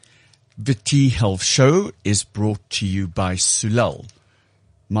The Tea Health Show is brought to you by Sulal.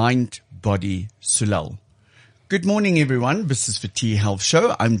 Mind, Body, Sulal. Good morning, everyone. This is the Tea Health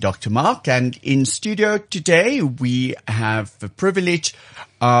Show. I'm Dr. Mark, and in studio today we have the privilege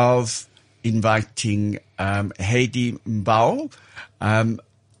of inviting Heidi Mbao.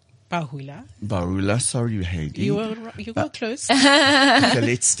 Bahula, sorry, Heidi. You were close. Okay,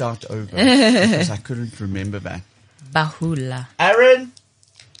 let's start over because I couldn't remember that. Bahula. Aaron.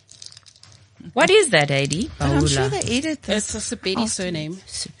 What is that, Heidi? Bahula. I'm sure they edit this. It's a Sepedi surname.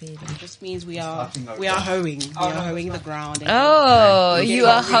 Sepedi. It just means we are hoeing. We are hoeing the ground. Oh, you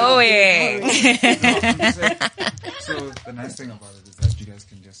are hoeing. So the nice thing about it is that you guys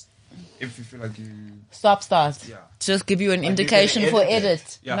can just, if you feel like you Start. Yeah. Just give you an Like indication you can for edit edit.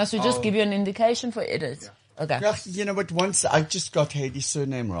 it. Yeah. Must we just give you an indication for edit? Yeah. Okay. Yeah, you know what? Once I just got Heidi's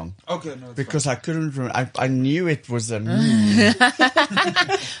surname wrong. Okay, no, it's Because I couldn't remember. I knew it was a Mbao,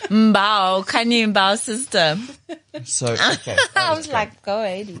 Kanye Mbao sister. So, okay. I was like, go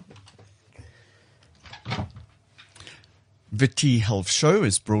Heidi. The Tea Health Show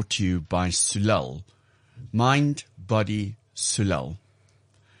is brought to you by Sulal. Mind, Body, Sulal.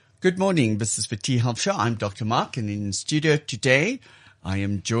 Good morning. This is the Tea Health Show. I'm Dr. Mark, and in studio today, I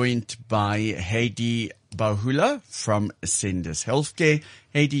am joined by Heidi Bahula from Ascendus Healthcare.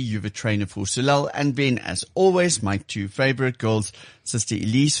 Heidi, you're the trainer for Sulal. And then, as always, my two favorite girls, Sister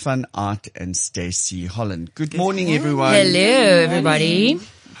Elise van Aert and Stacey Holland. Good morning, everyone. Hello, everybody.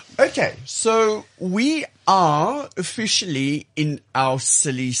 Okay, so we are officially in our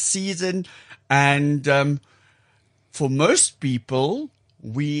silly season, and for most people,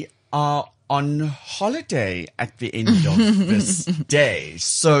 we are on holiday at the end of this day.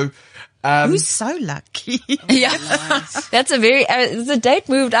 So, Who's so lucky? Yeah, that's a very, the date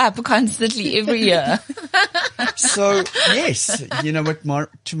moved up constantly every year. so yes, you know what,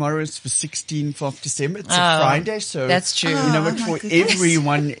 tomorrow is the 16th of December. It's a Friday, so that's true. You know what, my for goodness.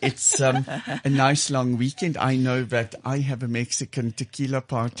 everyone, it's a nice long weekend. I know that I have a Mexican tequila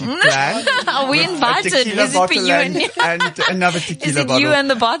party planned. Are we with a invited? tequila Is it for bottle you and me? and another tequila Is it bottle. you and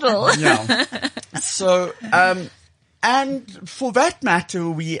the bottle? Yeah. So, and for that matter,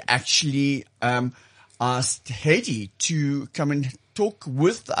 we actually asked Heidi to come and talk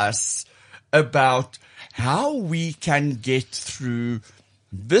with us about how we can get through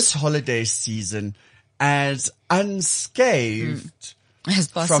this holiday season as unscathed As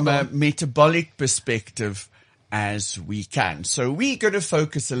from possible. a metabolic perspective as we can. So we're going to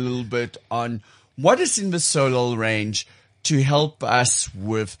focus a little bit on what is in the Solal range to help us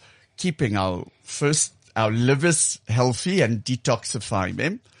with keeping our livers healthy and detoxifying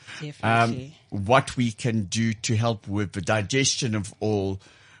them. Definitely. What we can do to help with the digestion of all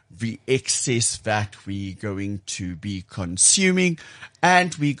the excess that we're going to be consuming,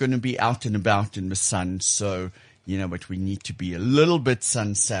 and we're going to be out and about in the sun. So, you know what, we need to be a little bit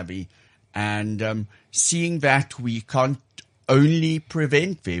sun savvy, and seeing that we can't only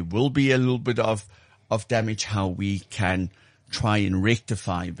prevent, there will be a little bit of damage, how we can try and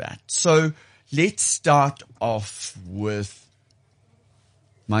rectify that. So let's start off with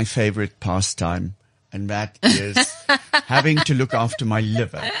my favorite pastime, and that is having to look after my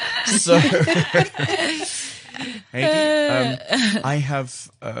liver. So, Heidi, I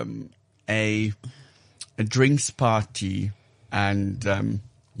have a drinks party, and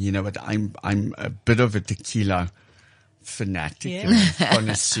you know what? I'm a bit of a tequila fanatic and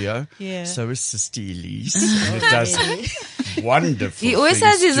connoisseur. Yeah. So is Sister Elise. And it does wonderful. He always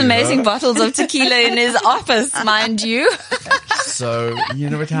things has his to amazing her. bottles of tequila in his office, mind you. So,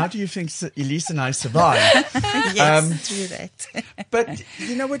 you know what? How do you think Elise and I survive? Yes, through that. But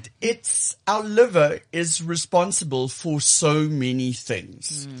you know what? Our liver is responsible for so many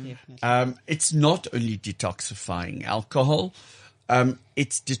things. It's not only detoxifying alcohol.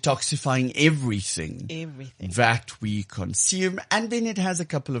 It's detoxifying everything that we consume, and then it has a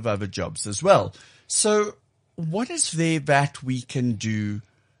couple of other jobs as well. So what is there that we can do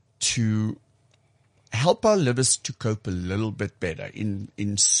to help our livers to cope a little bit better in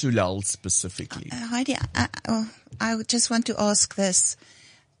Sulal specifically? Heidi, I would just want to ask this.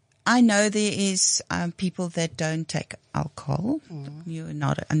 I know there is people that don't take alcohol.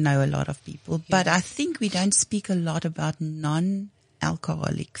 I know a lot of people, but I think we don't speak a lot about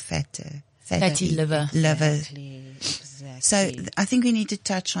non-alcoholic fatty liver. Exactly. So I think we need to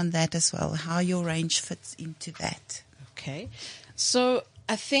touch on that as well, how your range fits into that. Okay. So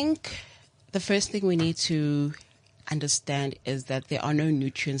I think the first thing we need to understand is that there are no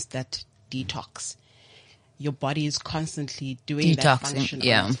nutrients that detox. Your body is constantly doing that Detoxing, function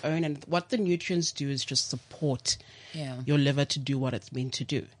yeah. on its own. And what the nutrients do is just support your liver to do what it's meant to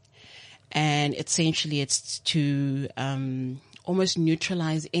do. And essentially it's to almost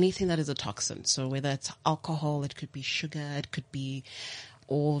neutralize anything that is a toxin. So whether it's alcohol, it could be sugar, it could be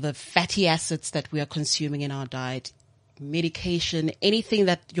all the fatty acids that we are consuming in our diet, medication, anything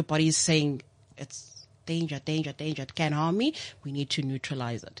that your body is saying it's danger, it can harm me, we need to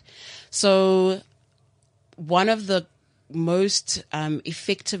neutralize it. So one of the most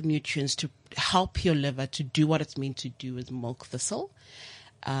effective nutrients to help your liver to do what it's meant to do is milk thistle.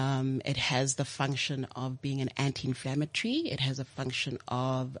 It has the function of being an anti-inflammatory. It has a function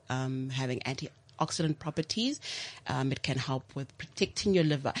of having antioxidant properties. It can help with protecting your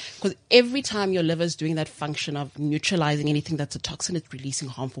liver, because every time your liver is doing that function of neutralizing anything that's a toxin, it's releasing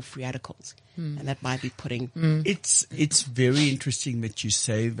harmful free radicals, and that might be putting. It's very interesting that you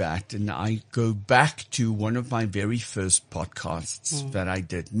say that, and I go back to one of my very first podcasts that I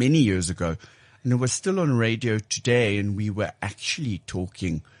did many years ago. And it was still on radio today, and we were actually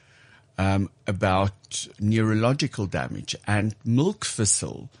talking about neurological damage. And milk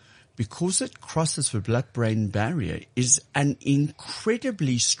thistle, because it crosses the blood-brain barrier, is an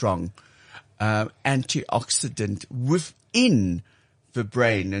incredibly strong antioxidant within the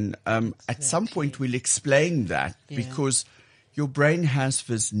brain. And at some point we'll explain that, because your brain has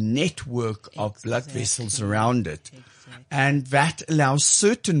this network of blood vessels around it. And that allows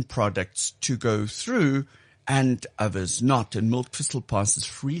certain products to go through and others not. And milk thistle passes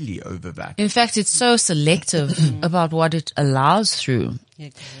freely over that. In fact, it's so selective about what it allows through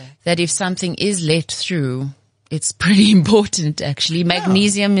that if something is let through, it's pretty important actually.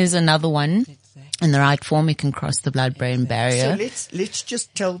 Magnesium is another one. In the right form, it can cross the blood-brain barrier. So let's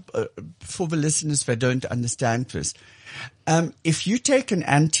just tell, for the listeners that don't understand this, if you take an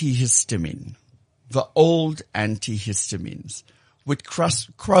antihistamine, the old antihistamines would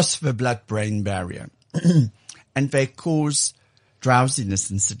cross the blood-brain barrier and they cause drowsiness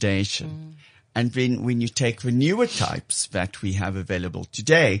and sedation. And then when you take the newer types that we have available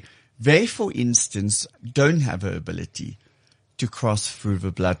today, they, for instance, don't have the ability to cross through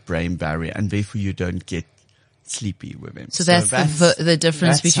the blood-brain barrier, and therefore you don't get sleepy with them. So that's the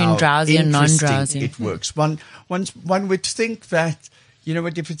difference between drowsy and non-drowsy. It works. One would think that, you know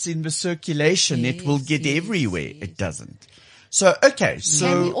what, if it's in the circulation, it will get everywhere. It doesn't. So, okay. So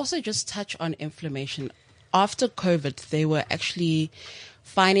can we also just touch on inflammation? After COVID, they were actually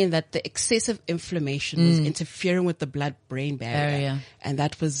finding that the excessive inflammation was interfering with the blood-brain barrier. And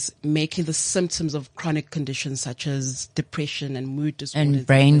that was making the symptoms of chronic conditions such as depression and mood disorders and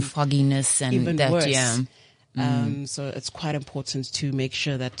brain fogginess and even that, worse. So it's quite important to make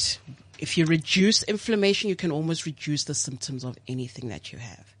sure that if you reduce inflammation, you can almost reduce the symptoms of anything that you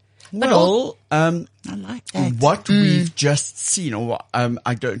have. Well, I like that. what we've just seen, or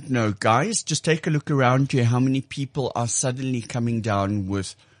I don't know, guys, just take a look around you. How many people are suddenly coming down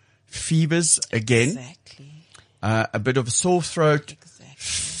with fevers again? Exactly. A bit of a sore throat,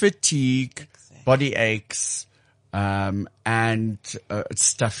 fatigue, body aches, and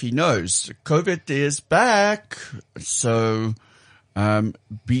stuffy nose. COVID is back, so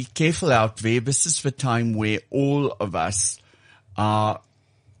be careful out there. This is the time where all of us are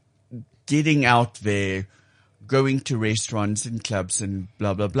getting out there, going to restaurants and clubs and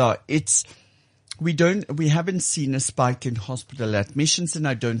blah, blah, blah. We haven't seen a spike in hospital admissions, and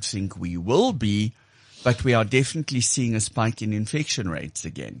I don't think we will be, but we are definitely seeing a spike in infection rates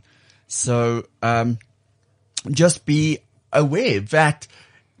again. So, just be aware that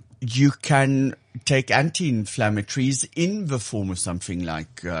you can take anti-inflammatories in the form of something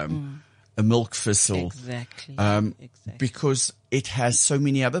like, a milk thistle. Exactly. Because it has so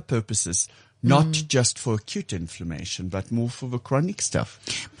many other purposes, not just for acute inflammation, but more for the chronic stuff.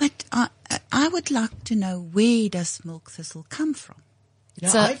 But I would like to know, where does milk thistle come from?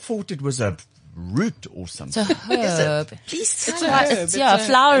 I thought it was a root or something. It's a herb. Please It's tell us. it's a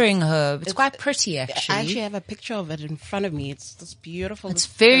flowering herb. It's quite pretty, I actually. actually have a picture of it in front of me. It's this beautiful. It's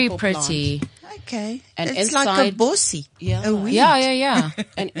very purple pretty. plant. Okay. And it's like a inside- bossy. Yeah. A weed. Yeah.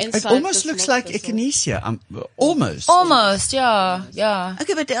 And It inside almost this looks milk like thistle- echinacea. Almost. Almost, yeah.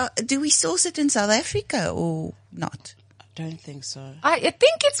 Okay, but do we source it in South Africa or not? I don't think so. I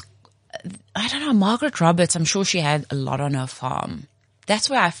think it's, I don't know, Margaret Roberts, I'm sure she had a lot on her farm. That's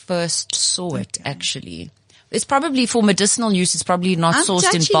where I first saw it, actually. It's probably for medicinal use. It's probably not I'm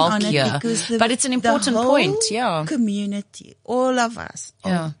sourced in touching bulk on it here. because But it's an important the whole point, yeah. Community, all of us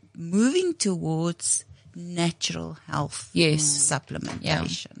Yeah. are moving towards natural health Yes.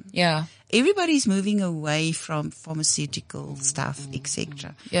 supplementation. Yeah. Everybody's moving away from pharmaceutical stuff,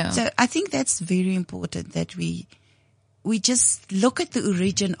 etc. Yeah. So I think that's very important that we just look at the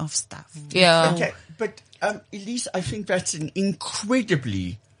origin of stuff. Yeah. Okay, but Elise, I think that's an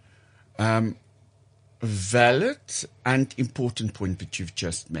incredibly valid and important point that you've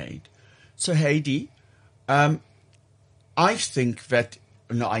just made. So, Heidi, I think that,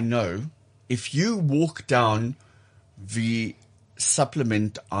 no, I know, if you walk down the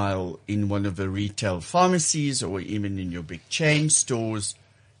supplement aisle in one of the retail pharmacies or even in your big chain stores,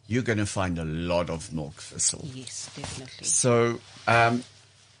 you're going to find a lot of milk thistle. Yes, definitely. So,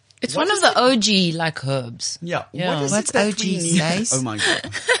 It's one of the OG like herbs. yeah. Yeah. What is What's it that OG we need? says? Oh my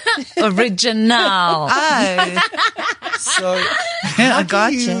God. Original. Oh, So, I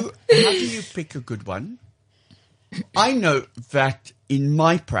gotcha. how do you pick a good one? I know that in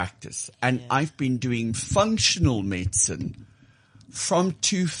my practice, and I've been doing functional medicine from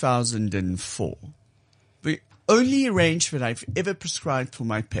 2004, the only range that I've ever prescribed for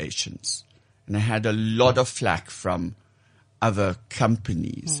my patients, and I had a lot of flack from other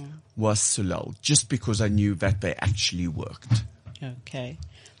companies, was Sulal, just because I knew that they actually worked. Okay.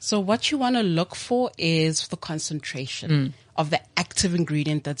 So what you want to look for is the concentration of the active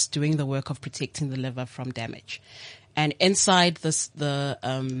ingredient that's doing the work of protecting the liver from damage. And inside this, the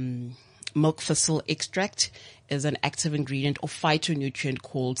milk thistle extract is an active ingredient or phytonutrient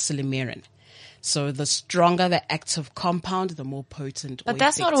called silymarin. So the stronger the active compound, the more potent. But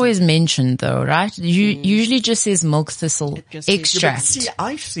that's not always mentioned though, right? Usually just says milk thistle just says- extract. See,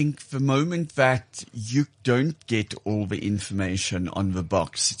 I think the moment that you don't get all the information on the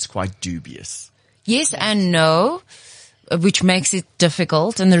box, it's quite dubious. Yes and no, which makes it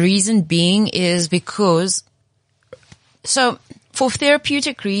difficult. And the reason being is because, so for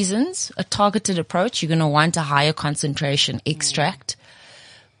therapeutic reasons, a targeted approach, you're going to want a higher concentration extract.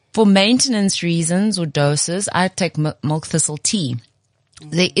 For maintenance reasons or doses, I take milk thistle tea.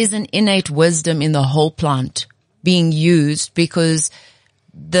 There is an innate wisdom in the whole plant being used because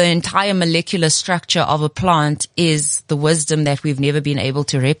the entire molecular structure of a plant is the wisdom that we've never been able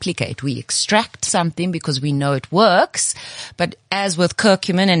to replicate. We extract something because we know it works, but as with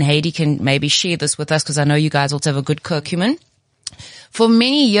curcumin, and Heidi can maybe share this with us because I know you guys also have a good curcumin. For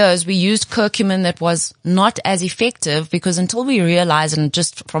many years, we used curcumin that was not as effective because until we realized, and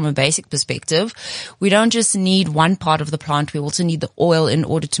just from a basic perspective, we don't just need one part of the plant, we also need the oil in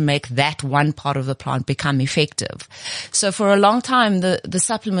order to make that one part of the plant become effective. So for a long time, the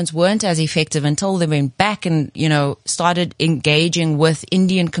supplements weren't as effective until they went back and, started engaging with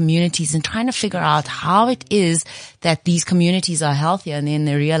Indian communities and trying to figure out how it is that these communities are healthier. And then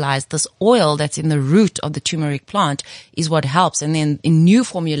they realized this oil that's in the root of the turmeric plant is what helps. And then in new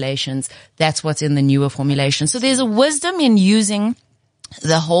formulations, that's what's in the newer formulation. So there's a wisdom in using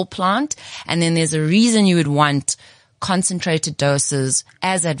the whole plant. And then there's a reason you would want concentrated doses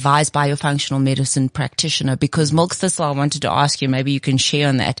as advised by your functional medicine practitioner, because milk thistle, I wanted to ask you, maybe you can share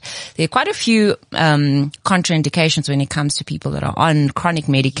on that. There are quite a few contraindications when it comes to people that are on chronic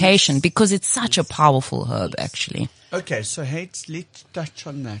medication because it's such a powerful herb actually. Okay, so let's touch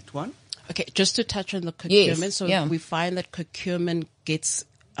on that one. Okay, just to touch on the curcumin. Yes, So yeah. we find that curcumin gets,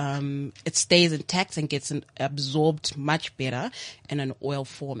 it stays intact and gets absorbed much better in an oil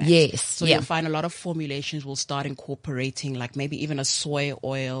format. Yes, So yeah. you'll find a lot of formulations will start incorporating like maybe even a soy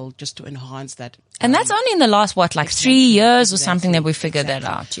oil just to enhance that. And that's only in the last, 3 years or something that we figured that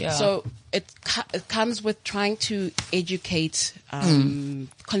out. Yeah. So it comes with trying to educate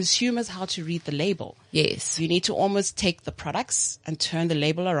consumers how to read the label. yes. You need to almost take the products and turn the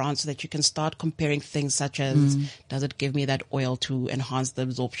label around so that you can start comparing things such as, does it give me that oil to enhance the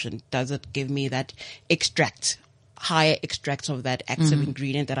absorption? Does it give me that higher extracts of that active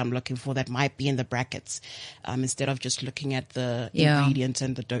ingredient that I'm looking for that might be in the brackets, instead of just looking at the ingredients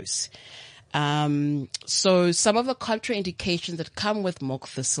and the dose. So some of the contraindications that come with milk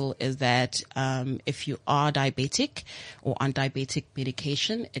thistle is that, if you are diabetic or on diabetic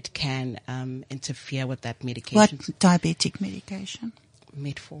medication, it can, interfere with that What medication. diabetic medication?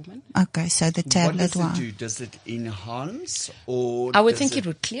 Metformin. Okay, so the What tablet does it one. do? Does it enhance or I would does think it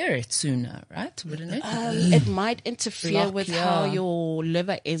would clear it sooner, right? Wouldn't it? It might interfere Block, with yeah. how your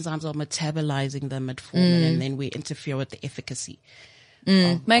liver enzymes are metabolizing the metformin, and then we interfere with the efficacy.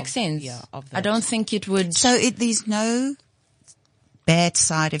 Makes sense. of I that. don't think it would. So there's no bad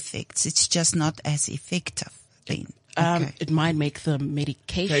side effects. It's just not as effective then. Okay. It might make the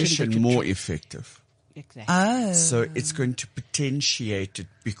medication that you more effective? Exactly. Oh. So it's going to potentiate it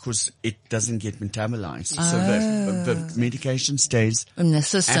because it doesn't get metabolized. So the medication stays in the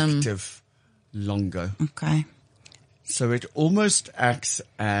system. active longer. Okay. So it almost acts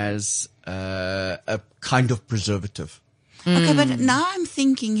as a kind of preservative. Okay, but now I'm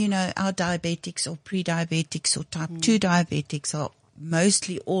thinking, our diabetics or pre-diabetics or type 2 diabetics are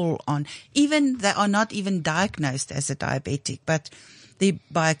mostly all on, they are not even diagnosed as a diabetic, but the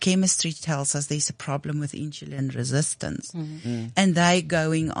biochemistry tells us there's a problem with insulin resistance, and they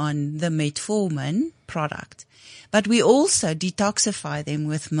going on the metformin product. But we also detoxify them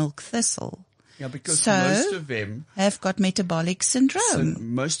with milk thistle. Yeah, because So, most of them, have got metabolic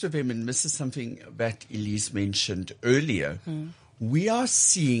syndrome. most of them, and this is something that Elise mentioned earlier, we are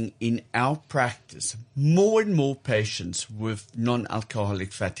seeing in our practice more and more patients with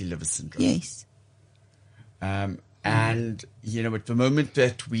non-alcoholic fatty liver syndrome. Yes. And, you know, at the moment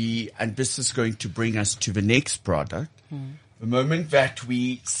that and this is going to bring us to the next product, the moment that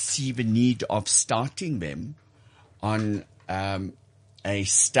we see the need of starting them on a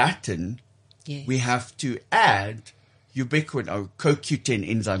statin, Yes. we have to add ubiquinol, or CoQ10,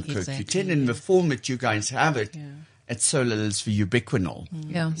 enzyme Exactly, CoQ10, in the form that you guys have it. At Solar is for ubiquinol.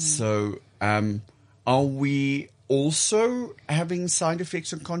 Yeah. So, are we also having side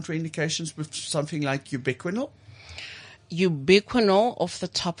effects and contraindications with something like ubiquinol? Ubiquinol, off the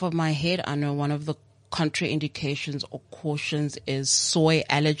top of my head, I know one of the contraindications or cautions is soy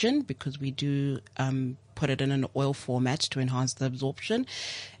allergen, because we do put it in an oil format to enhance the absorption,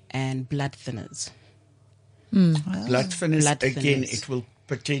 and blood thinners. Blood thinners, Blood again, thinners. it will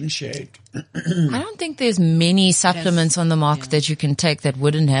potentiate. I don't think there's many supplements on the market that you can take that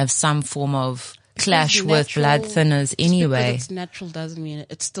wouldn't have some form of clash It's with blood natural. thinners Just anyway. because it's natural doesn't mean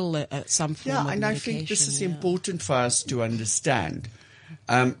it's still some form Yeah, of and I think this is medication, important for us to understand.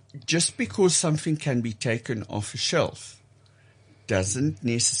 Just because something can be taken off a shelf doesn't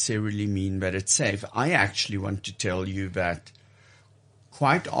necessarily mean that it's safe. I actually want to tell you that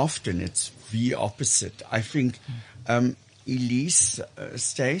quite often it's the opposite. I think, Elise,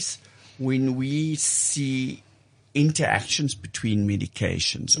 Stace, when we see interactions between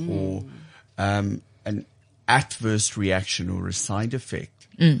medications or an adverse reaction or a side effect,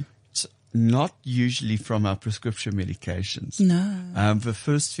 it's not usually from our prescription medications. No. The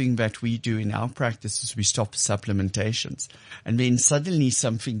first thing that we do in our practice is we stop supplementations, and then suddenly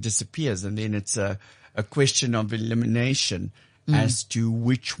something disappears, and then it's a question of elimination as to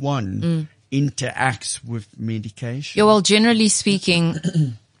which one interacts with medication. Yeah, well, generally speaking,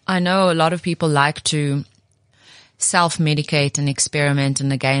 I know a lot of people like to self-medicate and experiment.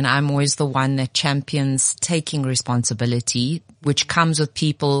 And again, I'm always the one that champions taking responsibility, which comes with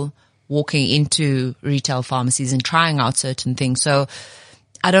people walking into retail pharmacies and trying out certain things. So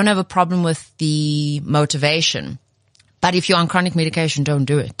I don't have a problem with the motivation. But if you're on chronic medication, don't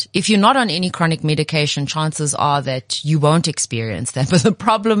do it. If you're not on any chronic medication, chances are that you won't experience that. But the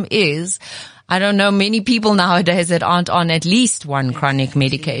problem is, I don't know many people nowadays that aren't on at least one chronic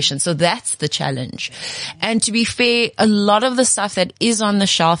medication. So that's the challenge. And to be fair, a lot of the stuff that is on the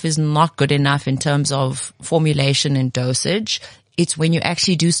shelf is not good enough in terms of formulation and dosage. It's when you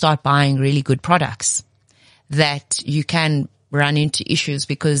actually do start buying really good products that you can run into issues,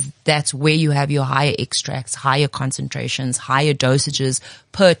 because that's where you have your higher extracts, higher concentrations, higher dosages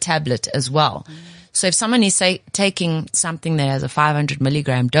per tablet as well. So if someone is taking something that has a 500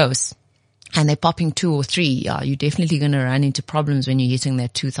 milligram dose and they're popping 2 or 3, you're definitely going to run into problems when you're hitting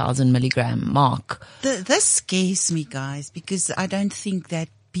that 2000 milligram mark. This scares me, guys, because I don't think that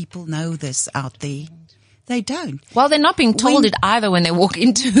people know this out there. They don't. Well, they're not being told it either when they walk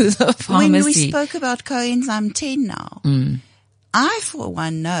into the pharmacy. When we spoke about coenzyme 10 now, I, for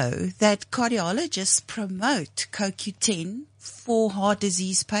one, know that cardiologists promote CoQ10 for heart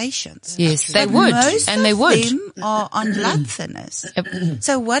disease patients. Yes, they But would, most and they of would. them are on blood thinners.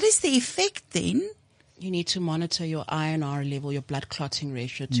 So what is the effect then? You need to monitor your INR level, your blood clotting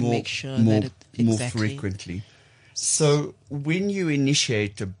ratio, to more, make sure more, that it more exactly. frequently. So when you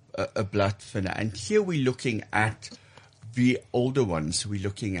initiate a blood thinner, and here we're looking at the older ones, we're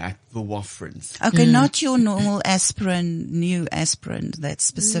looking at the warfarins. Okay, not your normal aspirin, new aspirin that's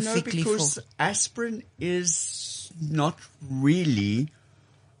specifically No, because for... aspirin is not really,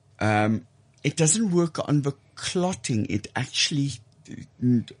 it doesn't work on the clotting. It actually,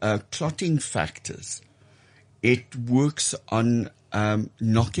 clotting factors. It works on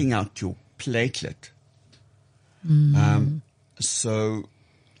knocking out your platelet. So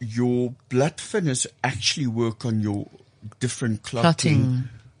your blood thinners actually work on your different clotting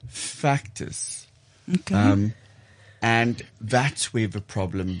factors. Okay. And that's where the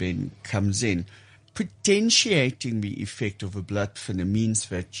problem then comes in. Potentiating the effect of a blood thinner means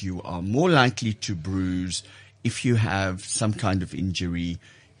that you are more likely to bruise. If you have some kind of injury,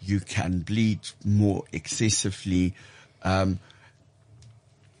 you can bleed more excessively. I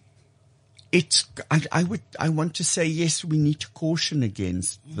want to say, yes, we need to caution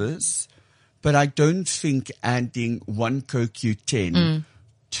against this, but I don't think adding one CoQ10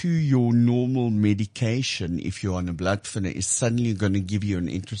 to your normal medication, if you're on a blood thinner, is suddenly going to give you an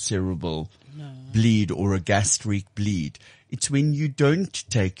intracerebral bleed or a gastric bleed. It's when you don't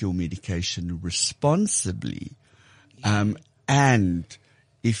take your medication responsibly, and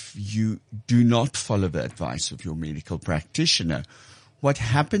if you do not follow the advice of your medical practitioner. What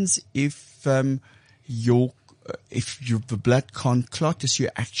happens if the blood can't clot is you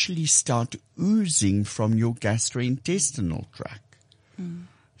actually start oozing from your gastrointestinal tract.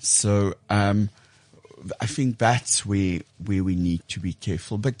 So I think that's where we need to be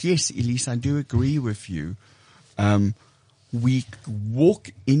careful. But yes, Elise, I do agree with you. We walk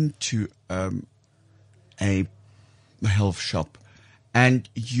into a health shop and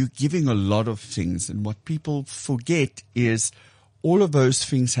you're giving a lot of things, and what people forget is all of those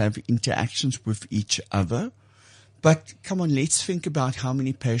things have interactions with each other. But come on, let's think about how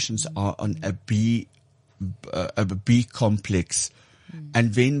many patients are on a B complex,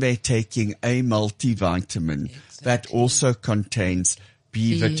 and then they're taking a multivitamin that also contains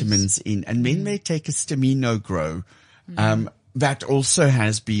B vitamins in, and then they take a Stamino Grow that also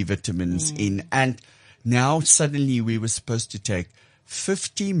has B vitamins in, and now suddenly we were supposed to take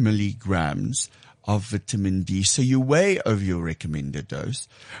 50 milligrams of vitamin D. So you're way over your recommended dose.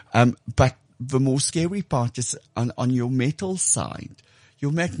 But the more scary part is on your metal side,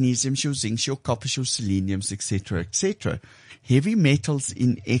 your magnesiums, your zincs, your coppers, your seleniums, etc., etc. Heavy metals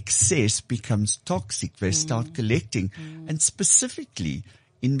in excess becomes toxic. They start collecting, and specifically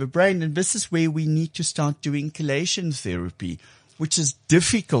in the brain. And this is where we need to start doing chelation therapy, which is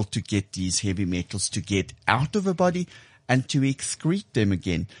difficult to get these heavy metals to get out of the body and to excrete them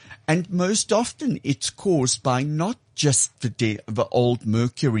again. And most often it's caused by not just the old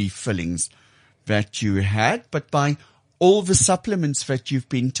mercury fillings that you had, but by all the supplements that you've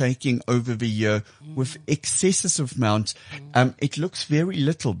been taking over the year with excessive amounts. It looks very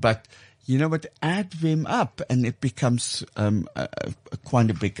little, but you know what? Add them up and it becomes quite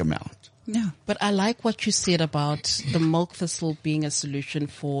a big amount. Yeah. But I like what you said about the milk thistle being a solution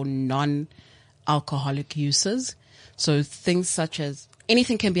for non-alcoholic users. So things such as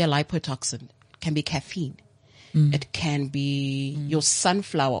anything can be a lipotoxin, can be caffeine. It can be your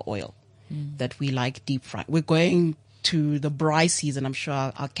sunflower oil that we like deep fry. We're going to the braai season. I'm sure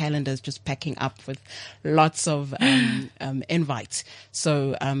our calendar is just packing up with lots of invites.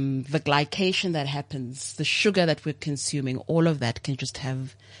 So the glycation that happens, the sugar that we're consuming, all of that can just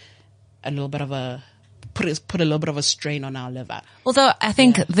have a little bit of a put a little bit of a strain on our liver. Although I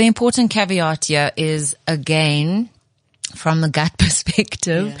think the important caveat here is, again, from the gut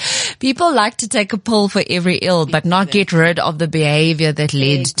perspective, people like to take a pill for every ill, but not get rid of the behavior that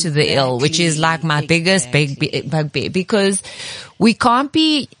led to the ill, which is like my biggest bugbear, because we can't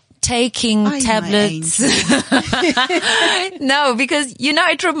be taking tablets. No, because,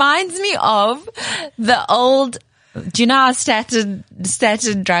 it reminds me of the old, do you know how statin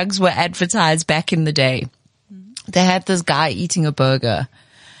drugs were advertised back in the day? They had this guy eating a burger.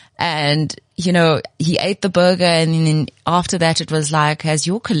 And, he ate the burger, and then after that it was like, has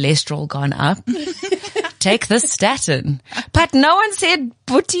your cholesterol gone up? Take this statin. But no one said,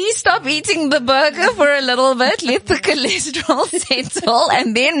 Butti, stop eating the burger for a little bit. Let the cholesterol settle,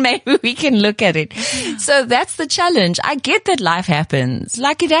 and then maybe we can look at it. So that's the challenge. I get that life happens.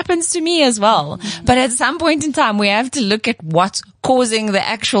 Like it happens to me as well. But at some point in time, we have to look at what's causing the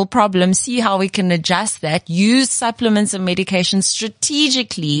actual problem, see how we can adjust that, use supplements and medications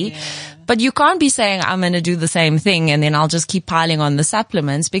strategically. But you can't be saying, I'm going to do the same thing and then I'll just keep piling on the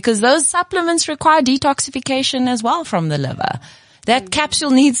supplements, because those supplements require detoxification as well from the liver. That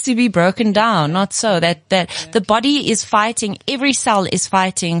capsule needs to be broken down, not so that the body is fighting, every cell is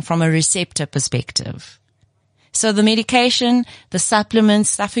fighting from a receptor perspective. So the medication, the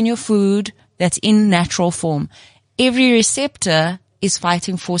supplements, stuff in your food that's in natural form, every receptor is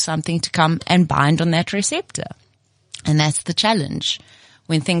fighting for something to come and bind on that receptor. And that's the challenge.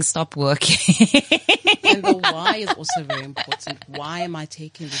 When things stop working. And the why is also very important. Why am I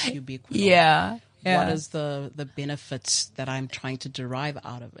taking this ubiquinol? Yeah. What is the benefits that I'm trying to derive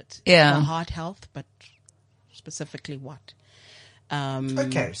out of it? Yeah. For heart health, but specifically what?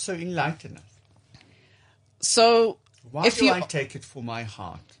 Okay, so enlighten us. So Why do I take it for my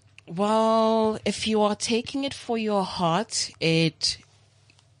heart? Well, if you are taking it for your heart, to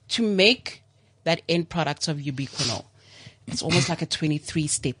make that end product of ubiquinol, it's almost like a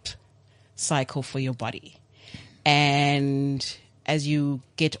 23-step cycle for your body. And as you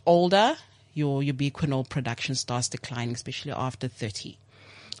get older, your ubiquinol production starts declining, especially after 30.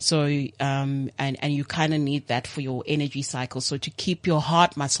 So, and you kind of need that for your energy cycle. So to keep your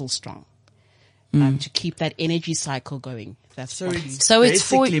heart muscle strong, to keep that energy cycle going, That's So what it's, So it's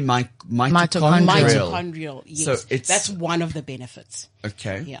for basically mitochondrial. mitochondrial. Yes, So it's- that's one of the benefits.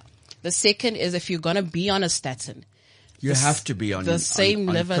 Okay. Yeah. The second is if you're going to be on a statin, You have to be on the same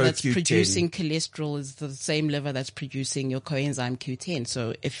on liver that's CoQ10. producing cholesterol is the same liver that's producing your coenzyme Q10.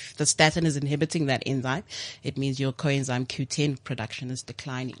 So if the statin is inhibiting that enzyme, it means your coenzyme Q10 production is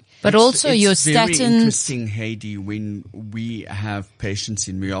declining. But also It's your very statins. interesting, Heidi, when we have patients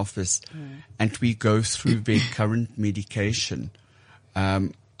in my office and we go through their current medication.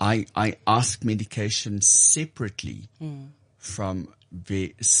 I ask medication separately from their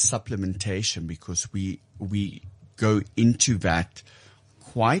supplementation because we go into that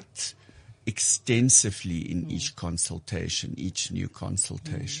quite extensively in each consultation, each new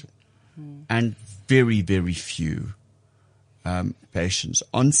consultation. And very, very few patients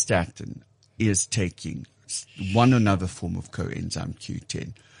on statin is taking one or another form of coenzyme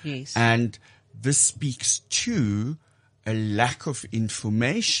Q10. Yes. And this speaks to a lack of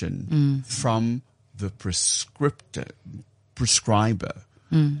information from the prescriber.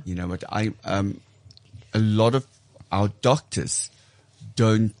 You know what a lot of our doctors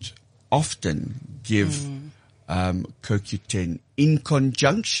don't often give CoQ10 in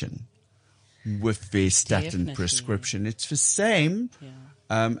conjunction with their statin Definitely. prescription. It's the same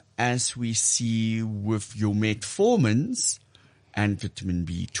as we see with your metformins and vitamin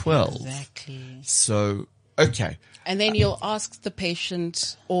B12. Exactly. So, okay. And then you'll ask the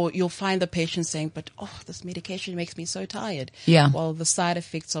patient, or you'll find the patient saying, but this medication makes me so tired. Yeah. Well, the side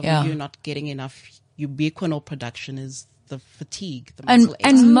effects of Yeah. you not getting enough ubiquinol production is the fatigue, the And muscle aches.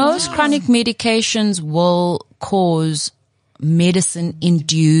 and most chronic medications will cause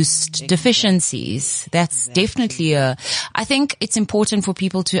medicine-induced deficiencies. That's definitely I think it's important for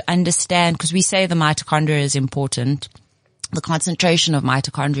people to understand, because we say the mitochondria is important. The concentration of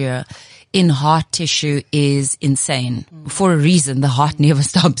mitochondria in heart tissue is insane. For a reason, the heart never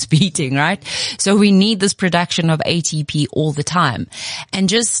stops beating, right? So we need this production of ATP all the time.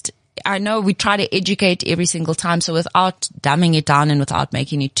 And I know we try to educate every single time, so without dumbing it down and without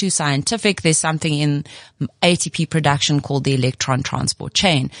making it too scientific, there's something in ATP production called the electron transport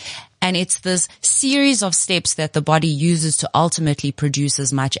chain. And it's this series of steps that the body uses to ultimately produce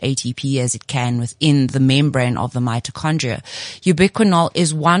as much ATP as it can within the membrane of the mitochondria. Ubiquinol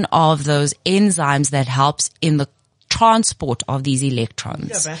is one of those enzymes that helps in the transport of these electrons.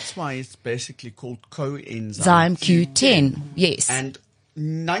 Yeah, that's why it's basically called coenzyme Zyme Q10, yes. And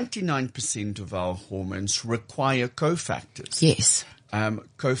 99% of our hormones require cofactors. Yes.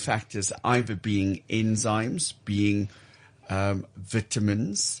 Cofactors either being enzymes, being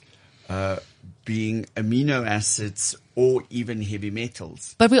vitamins, being amino acids, or even heavy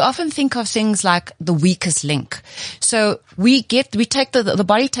metals. But we often think of things like the weakest link. So the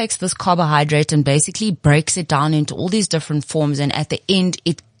body takes this carbohydrate and basically breaks it down into all these different forms, and at the end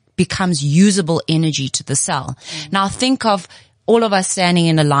it becomes usable energy to the cell. Now think of all of us standing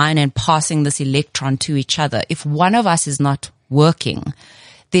in a line and passing this electron to each other. If one of us is not working,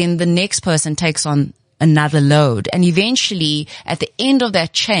 then the next person takes on another load. And eventually, at the end of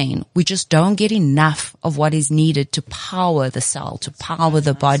that chain, we just don't get enough of what is needed to power the cell, to power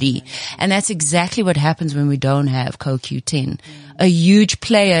the body. And that's exactly what happens when we don't have CoQ10. A huge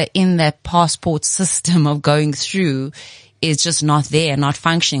player in that passport system of going through is just not there, not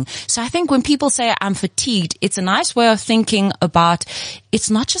functioning. So I think when people say I'm fatigued, it's a nice way of thinking about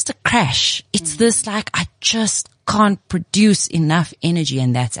it's not just a crash. It's this like, I just can't produce enough energy,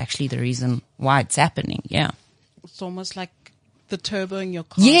 and that's actually the reason why it's happening. Yeah. It's almost like the turbo in your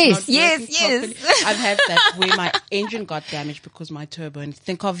car. Yes, not yes, working yes. properly. I've had that where my engine got damaged because my turbo, and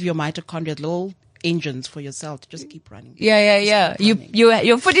think of your mitochondria, little engines for yourself to just keep running. Yeah. Just keep running.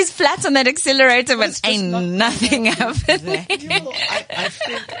 Your foot is flat on that accelerator, but It's just ain't not- nothing happening. Exactly. Well, I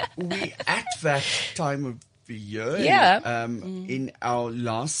think we at that time of the year, Yeah. in our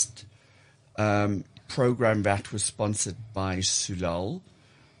last program that was sponsored by Sulal,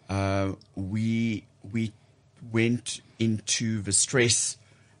 we went into the stress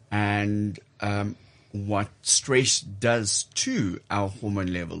and what stress does to our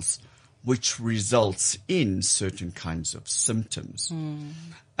hormone levels, which results in certain kinds of symptoms.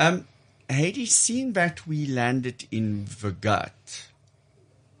 Heidi, seeing that we landed in the gut,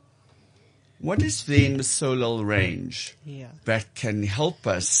 what is there in the solar range that can help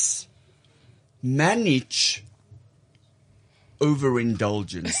us manage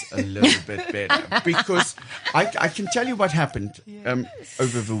overindulgence a little bit better? Because I can tell you what happened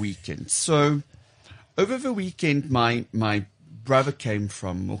over the weekend. So over the weekend, my brother came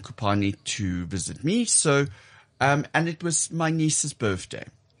from Mokopane to visit me. So, and it was my niece's birthday.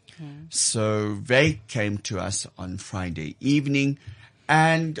 So they came to us on Friday evening,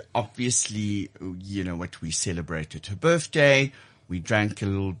 and obviously, you know what, we celebrated her birthday. We drank a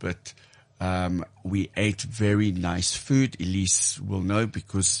little bit. We ate very nice food. Elise will know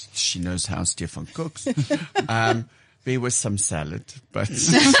because she knows how Stefan cooks. There was some salad, but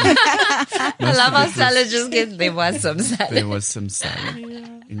I love how salad just gets, there was some salad. there was some salad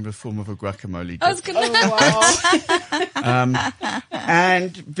in the form of a guacamole I was dip. gonna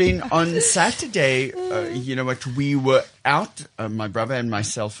And then on Saturday, you know what, we were out, my brother and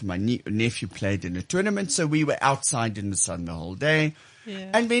myself and my nephew played in a tournament, so we were outside in the sun the whole day.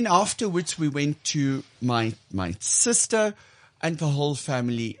 And then afterwards we went to my sister, and the whole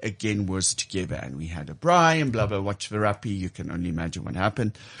family again was together, and we had a braai and blah, blah, watch the rugby. You can only imagine what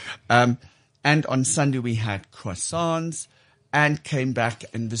happened. And on Sunday we had croissants and came back,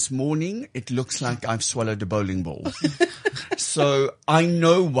 and this morning it looks like I've swallowed a bowling ball. So I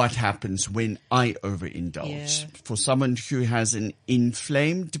know what happens when I overindulge. For someone who has an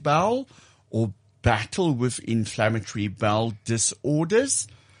inflamed bowel or battle with inflammatory bowel disorders,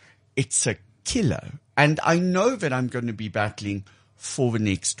 it's a killer. And I know that I'm going to be battling for the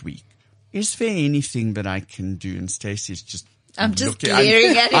next week. Is there anything that I can do? And Stacey's just I'm just looking,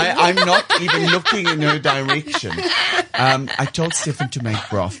 glaring at him. I'm not even looking in her direction. I told Stefan to make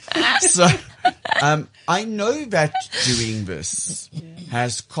broth. So I know that doing this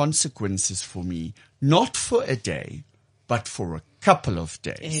has consequences for me, not for a day, but for a couple of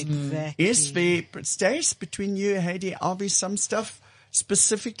days. Exactly. Is there, Stace, between you and Heidi, are there some stuff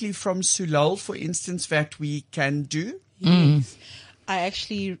specifically from Sulal, for instance, that we can do? Yes. I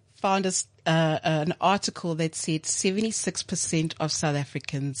actually found an article that said 76% of South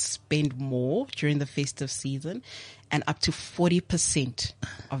Africans spend more during the festive season, and up to 40%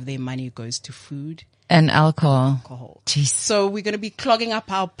 of their money goes to food And alcohol. alcohol. Jeez. So we're going to be clogging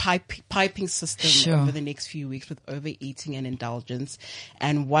up our piping system Sure. over the next few weeks with overeating and indulgence.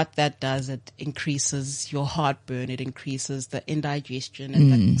 And what that does, it increases your heartburn, it increases the indigestion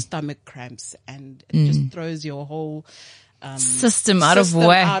and the stomach cramps, and it just throws your whole System out of system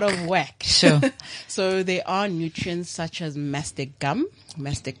whack. out of whack. Sure. So there are nutrients such as mastic gum.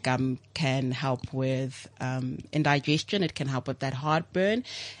 Mastic gum can help with indigestion. It can help with that heartburn,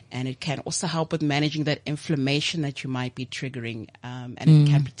 and it can also help with managing that inflammation that you might be triggering. And it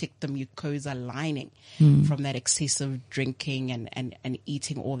can protect the mucosa lining from that excessive drinking and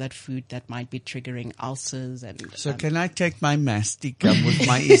eating all that food that might be triggering ulcers. And So can I take my mastic gum with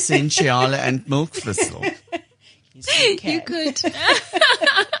my Essentiale and milk thistle? you can. You could.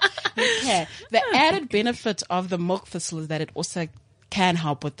 Yeah. The added benefit of the milk thistle is that it also can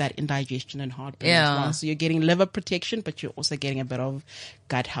help with that indigestion and heartburn as Yeah. well. So you're getting liver protection, but you're also getting a bit of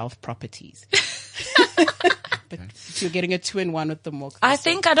gut health properties. But you're getting a 2-in-1 with the milk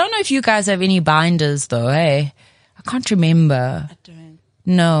thistle. I don't know if you guys have any binders though, hey? I can't remember. I don't.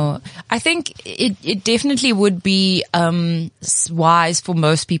 No, I think it definitely would be wise for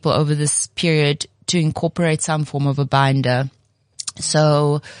most people over this period to incorporate some form of a binder.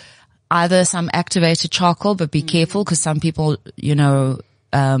 So either some activated charcoal, but be careful because some people, you know,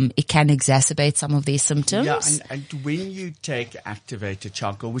 it can exacerbate some of their symptoms. Yeah, and when you take activated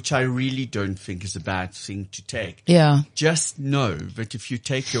charcoal, which I really don't think is a bad thing to take, Yeah. just know that if you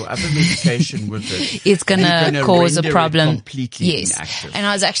take your other medication with it, It's you're gonna cause a render it problem. completely Yes. inactive.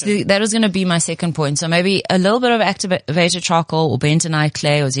 And that was going to be my second point. So maybe a little bit of activated charcoal or bentonite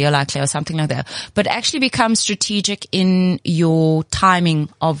clay or zeolite clay or something like that, but actually become strategic in your timing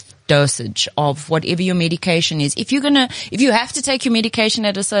of dosage of whatever your medication is. If you have to take your medication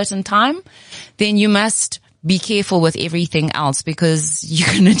at a certain time, then you must be careful with everything else because you're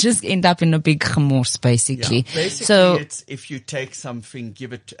going to just end up in a big gemors basically. Yeah, basically, So it's if you take something,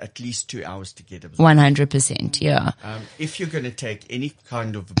 give it at least 2 hours to get absorbed. 100%. Yeah. If you're going to take any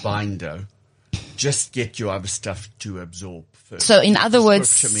kind of binder, just get your other stuff to absorb first. So in other words,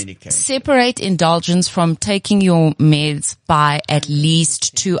 Prescription medication. separate indulgence from taking your meds by at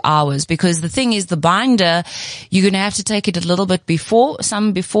least 2 hours, because the thing is the binder, you're going to have to take it a little bit before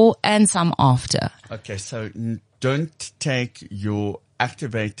and some after. Okay, so don't take your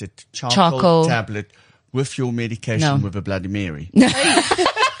activated Charcoal. tablet with your medication No. with a Bloody Mary.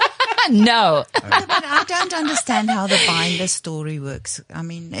 No. But I don't understand how the binder story works. I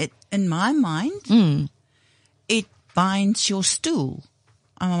mean, in my mind, it binds your stool.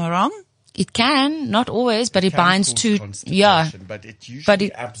 Am I wrong? It can, not always, but it Can binds cause to, constipation, yeah. But it usually But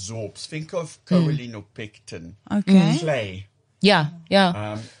it- absorbs. Think of choline or pectin, Okay. clay, Yeah.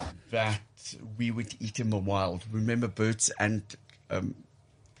 Yeah. that we would eat in the wild. Remember, birds and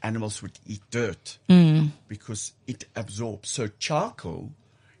animals would eat dirt because it absorbs. So charcoal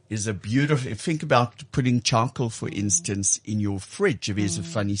is a beautiful, think about putting charcoal, for instance, in your fridge. If there's a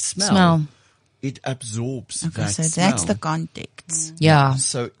funny smell, it absorbs Okay, that so smell. that's the context. Yeah.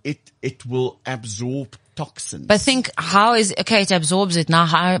 So it will absorb toxins. But think, it absorbs it. Now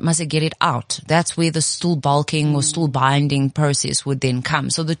how must it get it out? That's where the stool bulking or stool binding process would then come.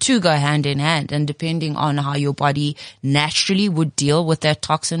 So the two go hand in hand, and depending on how your body naturally would deal with that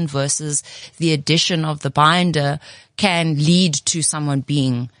toxin versus the addition of the binder can lead to someone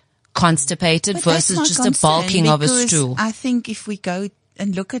being constipated But that's versus my just a concern, bulking of a because stool. I think if we go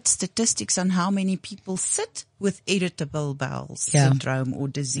and look at statistics on how many people sit with irritable bowel syndrome or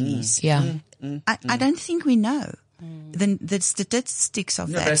disease, Yeah. I don't think we know the statistics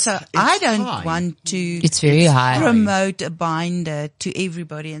of that. but So it's I don't high. want to It's very high. promote a binder to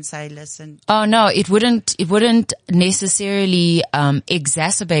everybody and say, listen, Oh no, it wouldn't necessarily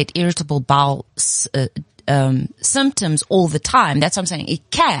exacerbate irritable bowel symptoms all the time. That's what I'm saying. It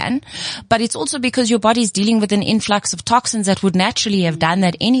can, but it's also because your body's dealing with an influx of toxins that would naturally have done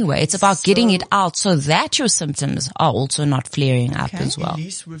that anyway. It's about getting it out so that your symptoms are also not flaring up as well. At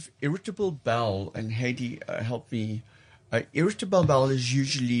least with irritable bowel, and Heidi, help me. Irritable bowel is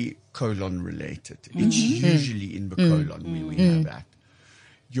usually colon related. It's usually in the colon where we have that.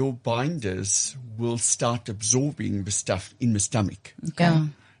 Your binders will start absorbing the stuff in the stomach. Yeah.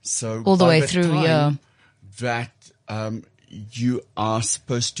 So All the by way through, time yeah. that you are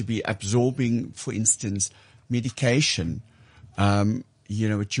supposed to be absorbing, for instance, medication,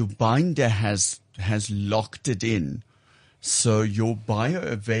 but your binder has locked it in, so your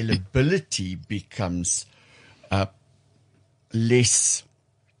bioavailability becomes less,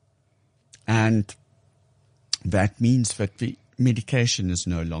 and that means that the medication is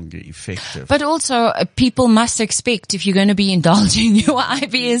no longer effective. But also, people must expect if you're going to be indulging, your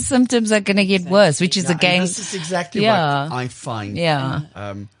IBS symptoms are going to get worse, which is And again, this is exactly Yeah. what I find. Yeah.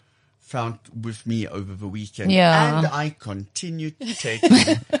 Found with me over the weekend. Yeah. And I continued taking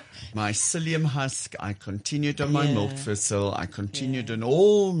my psyllium husk. I continued on my milk thistle. I continued on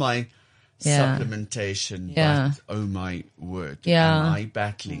all my supplementation. Yeah. But oh my word. Yeah. Am I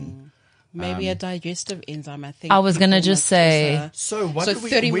battling? Maybe a digestive enzyme. I think I was gonna people just must say- So what so do we-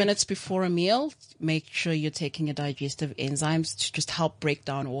 30 we- minutes before a meal, make sure you're taking a digestive enzymes to just help break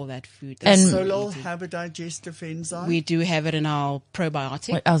down all that food. And- Solol have a digestive enzyme? we do have it in our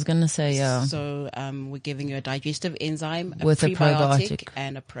probiotic. I was going to say, yeah. So we're giving you a digestive enzyme, With a prebiotic, probiotic.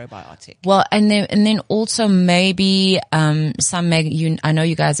 and a probiotic. Well, and then also maybe, I know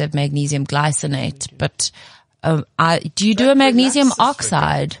you guys have magnesium glycinate, but, do you do a magnesium relaxes the gut.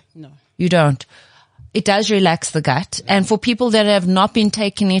 oxide? No. You don't. It does relax the gut. And for people that have not been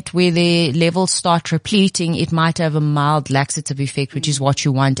taking it where their levels start repleting, it might have a mild laxative effect, which is what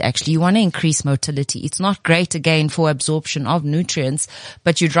you want actually. You want to increase motility. It's not great again for absorption of nutrients,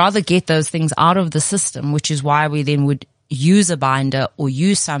 but you'd rather get those things out of the system, which is why we then would use a binder or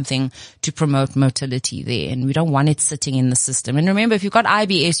use something to promote motility there. And we don't want it sitting in the system. And remember, if you've got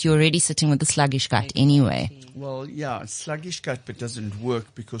IBS, you're already sitting with a sluggish gut anyway. Well, yeah, sluggish gut, but doesn't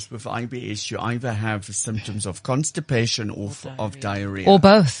work because with IBS you either have symptoms of constipation or of diarrhea. Or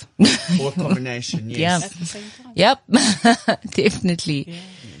both. Or a combination, yes. At the same time. Yep. Definitely.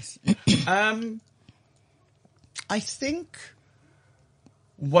 I think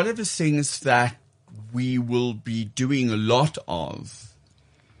one of the things that we will be doing a lot of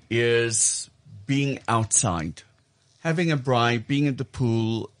is being outside, having a braai, being at the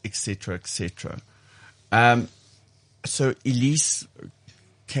pool, etc., etc. So Elise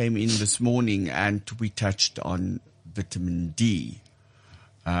came in this morning and we touched on vitamin D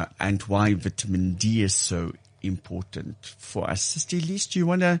and why vitamin D is so important for us. Sister Elise, do you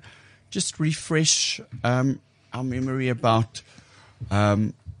want to just refresh our memory about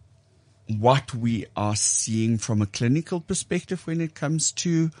what we are seeing from a clinical perspective when it comes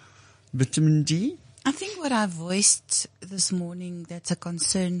to vitamin D? I think what I voiced this morning that's a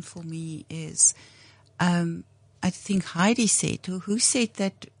concern for me is, I think Heidi said, who said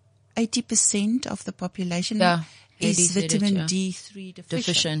that 80% of the population Yeah, Heidi is said it, vitamin yeah. D3 deficient.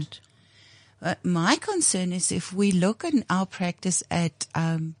 Deficient. My concern is if we look in our practice at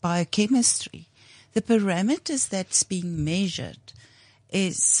biochemistry, the parameters that's being measured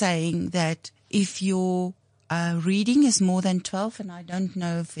is saying that if your reading is more than 12, and I don't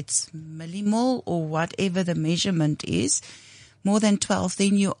know if it's millimole or whatever the measurement is, more than 12,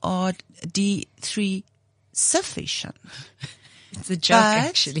 then you are D3 sufficient. It's a joke, But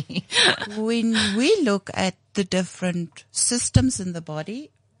actually. when we look at the different systems in the body,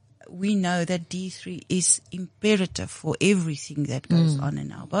 we know that D3 is imperative for everything that goes on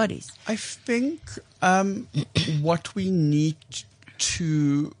in our bodies. I think what we need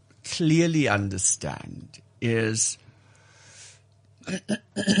to clearly understand is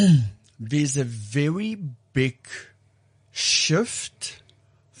there's a very big shift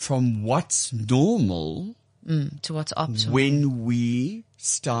from what's normal To what's optimal. when we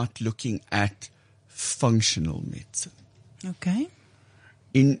start looking at functional medicine. Okay.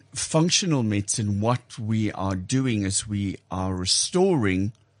 In functional medicine, what we are doing is we are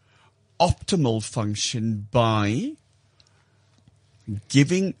restoring optimal function by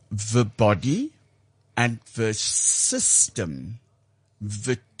giving the body and the system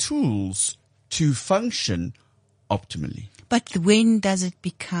the tools to function optimally. But when does it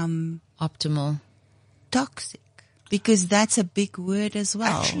become Optimal. toxic? Because that's a big word as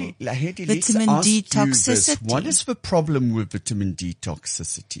well. Actually, Lahedi, let's Vitamin ask D you this. toxicity. What is the problem with vitamin D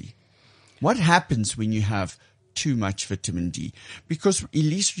toxicity? What happens when you have too much vitamin D? Because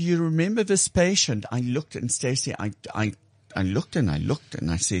Elise, you remember this patient? I looked and Stacey, I looked and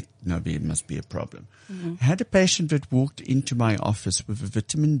I said, no, there must be a problem. I had a patient that walked into my office with a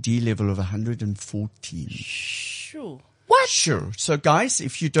vitamin D level of 114. Sure. What? Sure. So guys,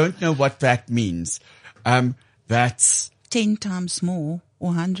 if you don't know what that means, that's 10 times more or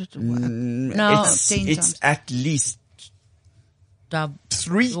 100 or what? No. it's 10 it's times. at least Dub.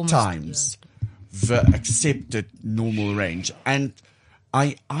 3 Almost, times the accepted normal range. And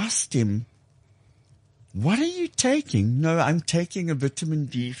I asked him, what are you taking? No, I'm taking a vitamin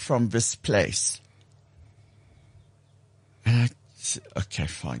D from this place. And I said, okay,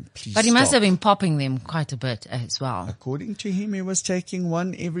 fine, please But he must stop. have been popping them quite a bit as well. According to him, he was taking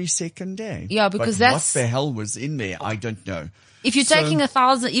one every second day. Yeah, because but that's- what the hell was in there, I don't know. If you're taking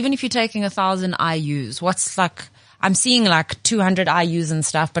 1,000, even if you're taking 1,000 IUs, what's like, I'm seeing like 200 IUs and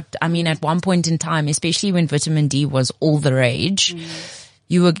stuff, but I mean at one point in time, especially when vitamin D was all the rage,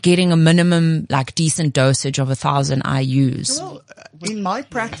 you were getting a minimum like decent dosage of 1,000 IUs. Well, in my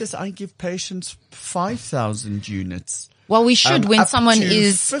practice, I give patients 5,000 units. Well, we should when up someone to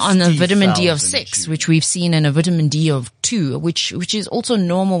is on a vitamin D of 50,000 6, which we've seen in a vitamin D of 2, which is also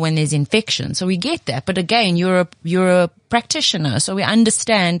normal when there's infection. So we get that. But again, you're a practitioner, so we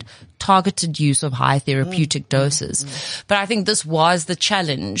understand targeted use of high therapeutic doses. But I think this was the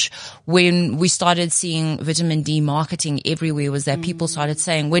challenge when we started seeing vitamin D marketing everywhere, was that people started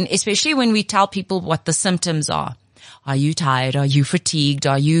saying, especially when we tell people what the symptoms are. Are you tired? Are you fatigued?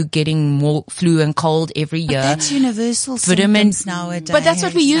 Are you getting more flu and cold every year? That's universal Vitamin- symptoms nowadays. But that's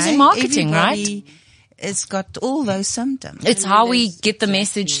what we use in marketing, right? Everybody has got all those symptoms. It's how we get the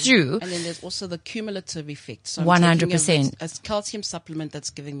message through. And then there's also the cumulative effect. So I'm 100%. taking a calcium supplement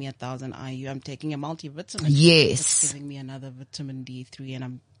that's giving me 1,000 IU. I'm taking a multivitamin. Yes. That's giving me another vitamin D3, and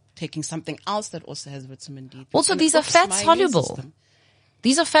I'm taking something else that also has vitamin D3. Also, And these it are ups fat my immune soluble. system.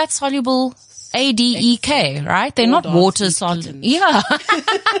 These are fat soluble ADEK, right? They're not dogs water eat soluble. kittens. Yeah.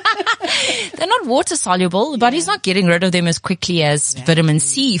 They're not water soluble. The body's not getting rid of them as quickly as vitamin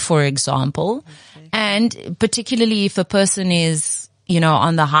C, for example. And particularly if a person is,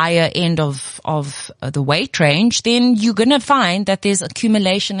 on the higher end of the weight range, then you're going to find that there's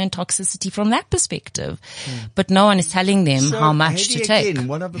accumulation and toxicity from that perspective. But no one is telling them So, how much to Hedy, take. Again,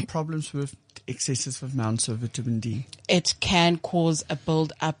 what are the problems with excessive amounts of vitamin D? It can cause a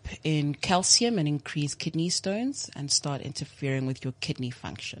build up in calcium and increase kidney stones and start interfering with your kidney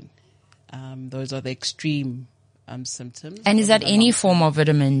function. Those are the extreme symptoms. And is of that the any long- form of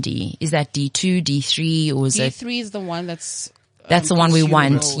vitamin D? Is that D2, D3, or is it? D3 is the one that's The one we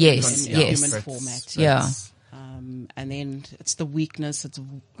want. consumable Yes, in yes. human format. Yeah. And then it's the weakness, it's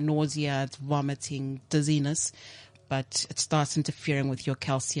nausea, it's vomiting, dizziness, but it starts interfering with your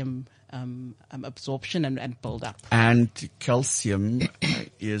calcium absorption and build up. And calcium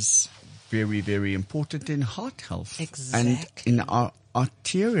is very, very important in heart health and Exactly. in our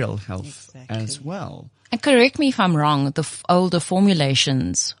arterial health Exactly. as well. And correct me if I'm wrong, the older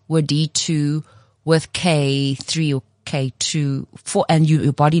formulations were D2 with K3 or K2 and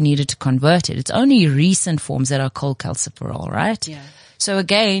your body needed to convert it. It's only recent forms that are called calciferol, right? Yeah. So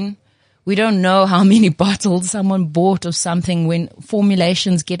again, we don't know how many bottles someone bought of something when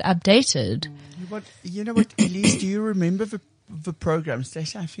formulations get updated. You know what, Elise, do you remember the program?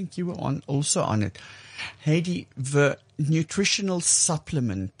 Stacey, I think you were also on it. Hedy, the nutritional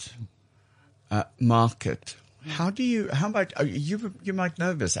supplement market. You might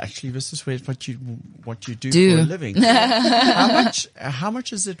know this actually. This is what you do for a living. How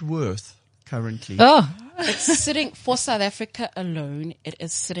much is it worth currently? Oh, It's sitting, for South Africa alone, it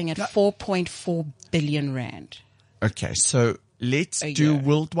is sitting at 4.4 billion rand. Okay, so let's A do year.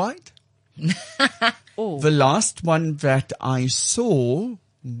 worldwide. Oh. The last one that I saw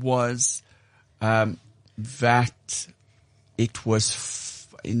was that it was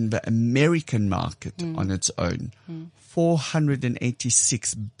in the American market on its own,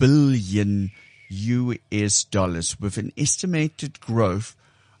 $486 billion US dollars, with an estimated growth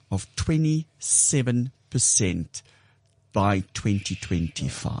of 27% by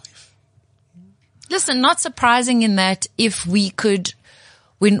 2025. Listen, not surprising in that if we could,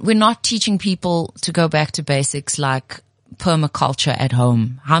 we're not teaching people to go back to basics like permaculture at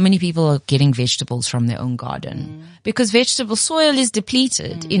home. How many people are getting vegetables from their own garden? Because vegetable soil is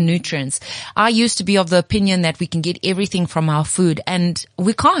depleted in nutrients. I used to be of the opinion that we can get everything from our food, and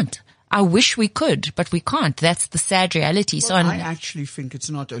we can't. I wish we could, but we can't. That's the sad reality. Well, I actually think it's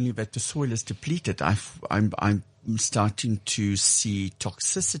not only that the soil is depleted. I'm starting to see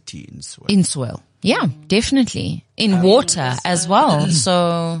toxicity in soil. In soil. Yeah, definitely. In water as well.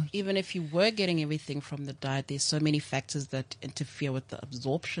 So even if you were getting everything from the diet, there's so many factors that interfere with the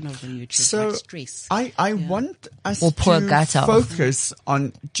absorption of the nutrients, like stress. I want us or poor to gut health. focus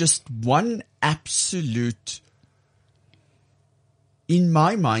on just one absolute, in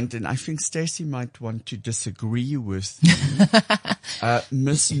my mind, and I think Stacey might want to disagree with me,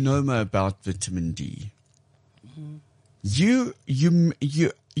 misnomer about vitamin D. You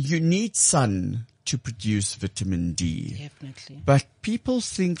need sun to produce vitamin D. Definitely. But people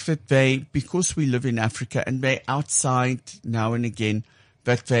think that because we live in Africa and they're outside now and again,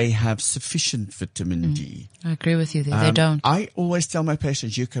 that they have sufficient vitamin D. I agree with you there. They don't. I always tell my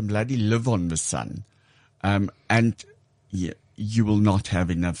patients, you can bloody live on the sun. And you will not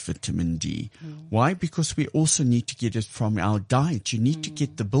have enough vitamin D. Why? Because we also need to get it from our diet. You need to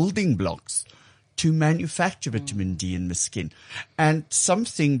get the building blocks to manufacture vitamin D in the skin. And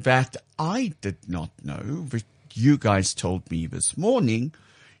something that I did not know, that you guys told me this morning,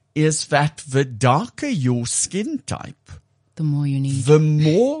 is that the darker your skin type, The more you need. the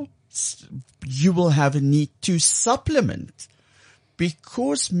more you will have a need to supplement,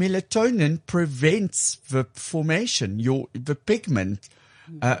 because melatonin prevents the formation. The pigment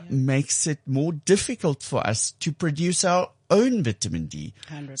makes it more difficult for us to produce our own vitamin D.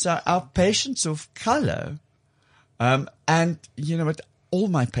 100%. So our patients of color, and you know what, all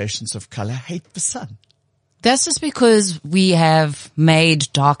my patients of color hate the sun. That's just because we have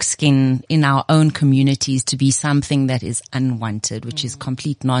made dark skin in our own communities to be something that is unwanted, which is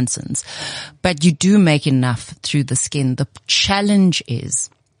complete nonsense. But you do make enough through the skin. The challenge is,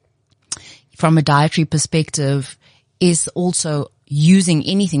 from a dietary perspective, is also using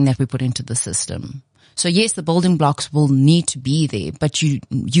anything that we put into the system. So yes, the building blocks will need to be there, but you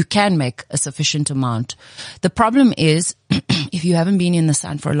can make a sufficient amount. The problem is, if you haven't been in the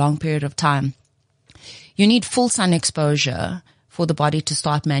sun for a long period of time, you need full sun exposure for the body to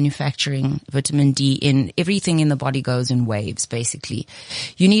start manufacturing vitamin D. Everything in the body goes in waves, basically.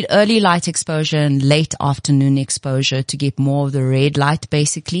 You need early light exposure and late afternoon exposure to get more of the red light,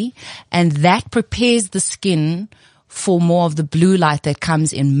 basically. And that prepares the skin for more of the blue light that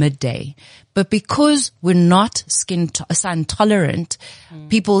comes in midday. But because we're not sun tolerant,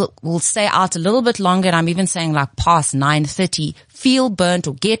 people will stay out a little bit longer. And I'm even saying like past 9:30, feel burnt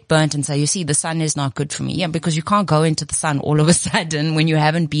or get burnt and say, you see, the sun is not good for me. Yeah, because you can't go into the sun all of a sudden when you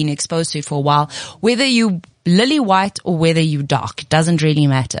haven't been exposed to it for a while, whether you lily white or whether you dark, it doesn't really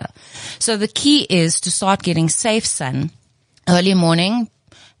matter. So the key is to start getting safe sun early morning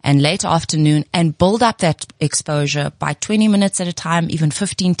and late afternoon, and build up that exposure by 20 minutes at a time, even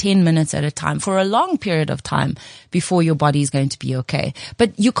 10 minutes at a time for a long period of time before your body is going to be okay.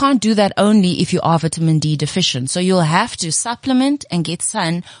 But you can't do that only if you are vitamin D deficient. So you'll have to supplement and get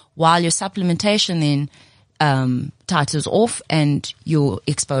sun while your supplementation then tightens off and your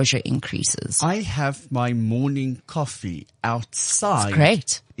exposure increases. I have my morning coffee outside. That's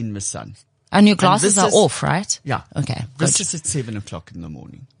great. In the sun. And your glasses this are is- off, right? Yeah. Okay, This good. is at 7:00 in the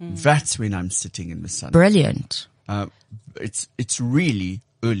morning. That's when I'm sitting in the sun. Brilliant. It's really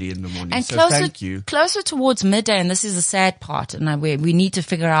early in the morning. And so closer, thank you. closer towards midday, and this is the sad part, and we need to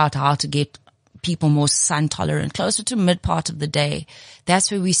figure out how to get people more sun tolerant. Closer to mid part of the day,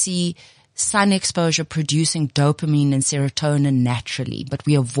 that's where we see sun exposure producing dopamine and serotonin naturally. But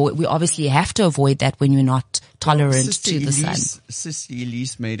we obviously have to avoid that when we're not tolerant Sister to the sun. Sister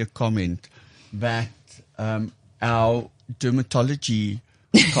Elise made a comment that our dermatology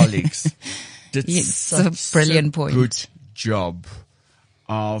colleagues did It's a such brilliant a point. good job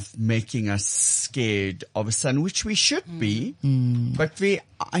of making us scared of the sun, which we should be. But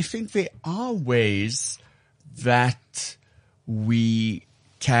I think there are ways that we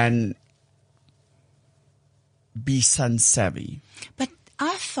can be sun savvy. But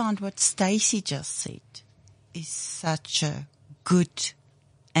I found what Stacey just said is such a good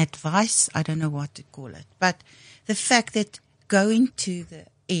advice. I don't know what to call it, but the fact that go into the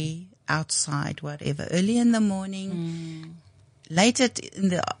air outside, whatever, early in the morning, late in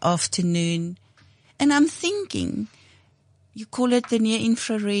the afternoon. And I'm thinking, you call it the near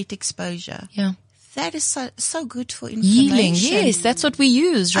infrared exposure. Yeah. That is so good for inflammation. Healing. Yes, that's what we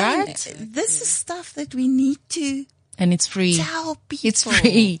use, right? And this is stuff that we need to And it's free. tell people. It's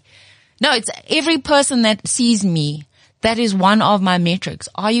free. No, it's every person that sees me. That is one of my metrics.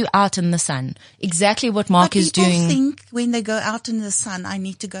 Are you out in the sun? Exactly what Mark But is people doing. think when they go out in the sun, I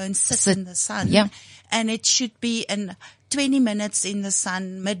need to go and sit in the sun. Yeah. And it should be 20 minutes in the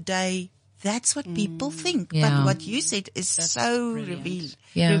sun, midday. That's what people think. Yeah. But what you said is so revealed.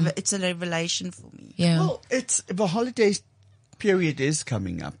 Yeah. It's a revelation for me. Yeah. Well, the holiday period is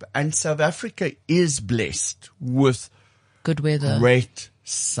coming up, and South Africa is blessed with Good weather. great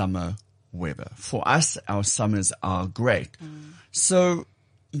summer weather. For us, our summers are great. So,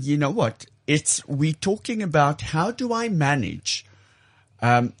 you know what? We're talking about how do I manage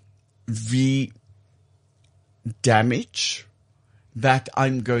the damage that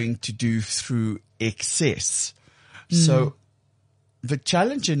I'm going to do through excess. So the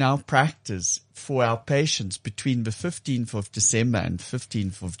challenge in our practice for our patients between the 15th of December and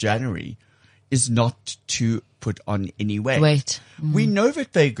 15th of January is not to put on any weight. We know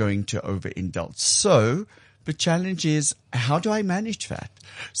that they're going to overindulge. So the challenge is, how do I manage that?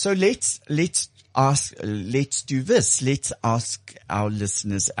 So let's do this. Let's ask our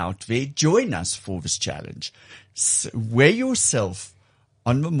listeners out there, join us for this challenge. Weigh yourself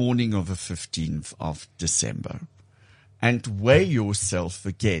on the morning of the 15th of December and weigh yourself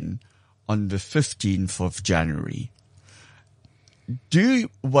again on the 15th of January. Do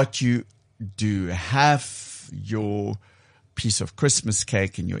what you do. Have your piece of Christmas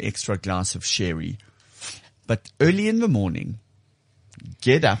cake and your extra glass of sherry. But early in the morning,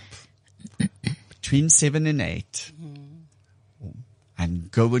 get up between 7 and 8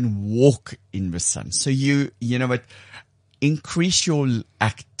 and go and walk in the sun. So you know what, increase your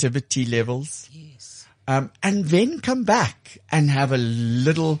activity levels. Yes. And then come back and have a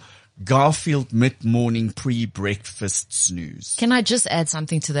little Garfield mid-morning pre-breakfast snooze. Can I just add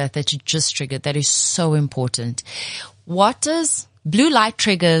something to that you just triggered? That is so important. Blue light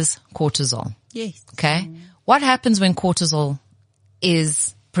triggers cortisol. Yes. Okay. What happens when cortisol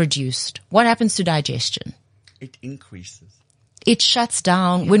is produced? What happens to digestion? It increases. It shuts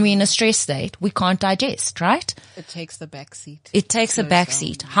down. When we're in a stress state, we can't digest, right? It takes the back seat. It takes a Slows back down.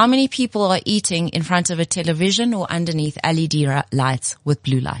 seat. How many people are eating in front of a television or underneath LED lights with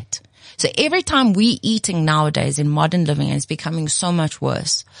blue light? So every time we're eating nowadays in modern living, and it's becoming so much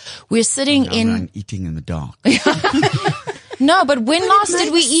worse, we're sitting I'm eating in the dark. No, but when last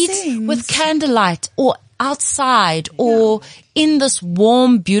did we makes eat sense. with candlelight or outside or in this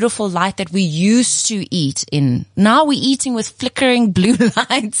warm, beautiful light that we used to eat in? Now we're eating with flickering blue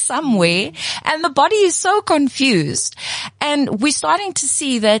light somewhere, and the body is so confused. And we're starting to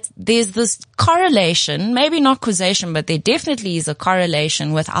see that there's this correlation, maybe not causation, but there definitely is a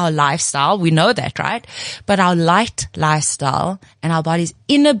correlation with our lifestyle. We know that, right? But our light lifestyle and our body's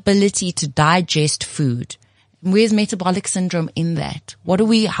inability to digest food. Where's metabolic syndrome in that?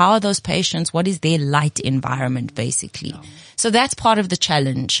 How are those patients? What is their light environment basically? So that's part of the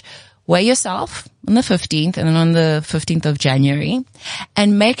challenge. Weigh yourself on the 15th and then on the 15th of January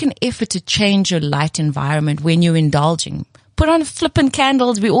and make an effort to change your light environment when you're indulging. Put on flippin'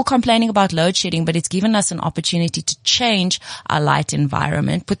 candles. We're all complaining about load shedding, but it's given us an opportunity to change our light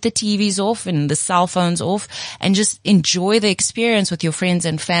environment. Put the TVs off and the cell phones off and just enjoy the experience with your friends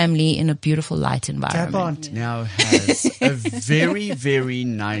and family in a beautiful light environment. Tabant now has a very, very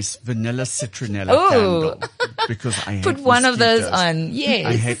nice vanilla citronella Ooh. candle because I hate Put one of those mosquitoes. on. Yes.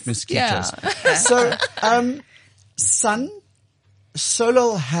 I hate mosquitoes. So,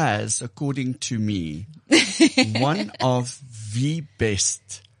 Solol has, according to me, one of the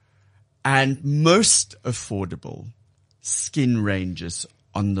best and most affordable skin ranges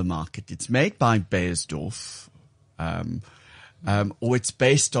on the market. It's made by Beiersdorf, or it's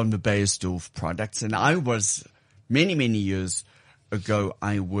based on the Beiersdorf products. And I was many, many years ago,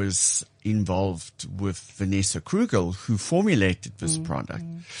 I was involved with Vanessa Krugel, who formulated this product.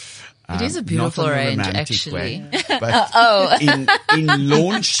 It is a Not beautiful in a range, romantic actually. way, but in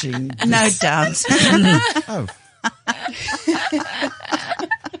launching No this- doubt. Oh.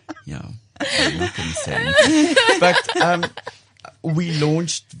 Yeah. I'm not going to say anything. But we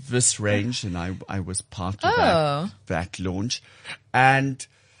launched this range and I was part of that launch. And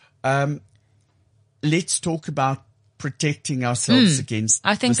let's talk about protecting ourselves against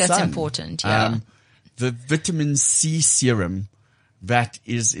I think the that's sun. important, yeah. The vitamin C serum that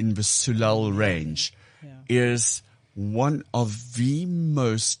is in the Sulal range is one of the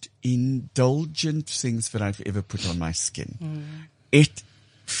most indulgent things that I've ever put on my skin. It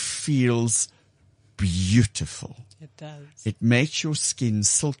feels beautiful. It does. It makes your skin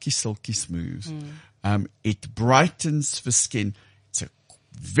silky, silky smooth. It brightens the skin. It's a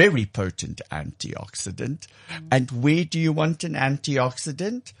very potent antioxidant. And where do you want an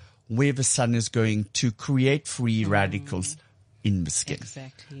antioxidant? Where the sun is going to create free radicals in the skin.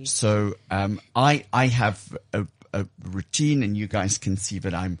 Exactly. So I have a routine, and you guys can see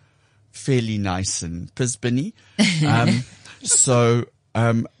that I'm fairly nice and pisbiny. So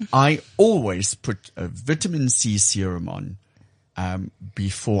I always put a vitamin C serum on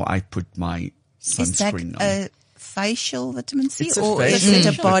before I put my Is that sunscreen on. a facial vitamin C It's a or is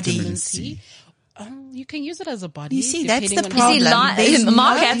facial it a body? vitamin C. You can use it as a body. You see, that's depending the on- You see, problem. There's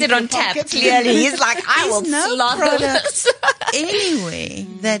Mark no- has it on tap, clearly. He's like, I will There's no slaughter product this. anyway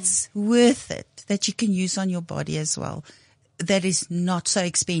that's worth it that you can use on your body as well. That is not so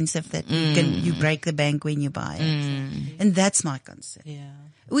expensive that you break the bank when you buy it. And that's my concern. Yeah.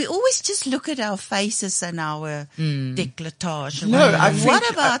 We always just look at our faces and our décolletage. and No, whatever. I think, what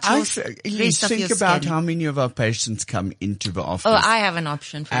about I your think- rest of think your about skin? how many of our patients come into the office. Oh, I have an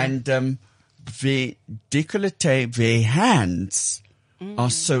option for you. And their décolleté, their hands are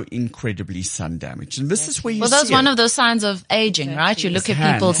so incredibly sun damaged. And this is where you Well, that's see one it. of those signs of aging, right? You look at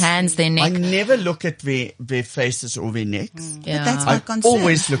Hands. people's hands, their I neck. never look at their faces or their necks. But that's I my concern.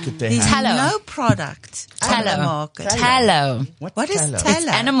 always look at their There's hands. Tallow. no product on the Tallow. market. Tallow. What is tallow? tallow? It's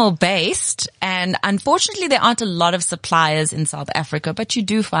animal based, and unfortunately there aren't a lot of suppliers in South Africa, but you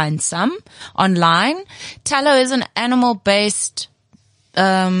do find some online. Tallow is an animal based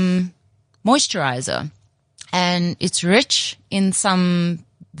moisturizer, and it's rich in some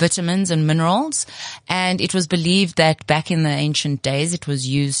vitamins and minerals, and it was believed that back in the ancient days it was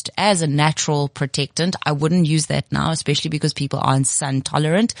used as a natural protectant. I wouldn't use that now, especially because people aren't sun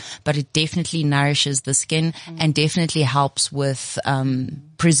tolerant, but it definitely nourishes the skin and definitely helps with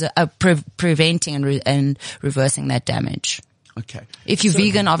preventing and reversing that damage. Okay. If you're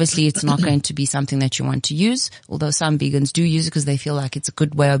vegan, obviously it's not going to be something that you want to use, although some vegans do use it because they feel like it's a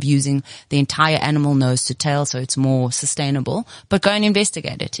good way of using the entire animal nose to tail, so it's more sustainable. But go and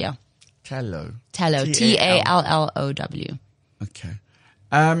investigate it, yeah. Tallow. Tallow, Tallow. Okay.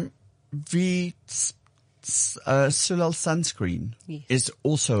 The Sulal sunscreen is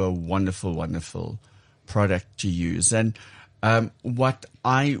also a wonderful, wonderful product to use. And what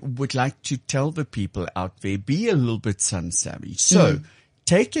I would like to tell the people out there, be a little bit sun savvy. So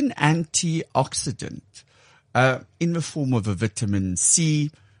take an antioxidant in the form of a vitamin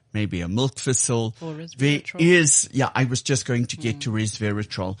C, maybe a milk thistle. Or There resveratrol. is, I was just going to get to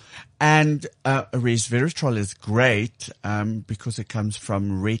resveratrol. And resveratrol is great because it comes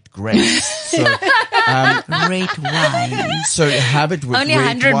from red grapes. So Red wine. so have it with Only red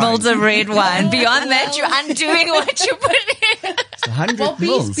 100 wine. mils of red wine. Beyond that, you're undoing what you put in. It's 100 Well,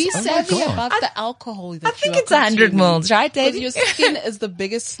 mils. be Oh my savvy God. about the alcohol that I think you are it's 100 consuming. mils, right, Because David? your skin is the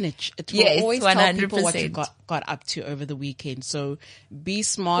biggest snitch. It will Yes, always tell people what you 100%. got up to over the weekend. So be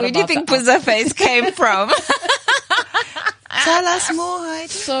smart Where do you about think the Puzza face came from? Tell us more, Heidi.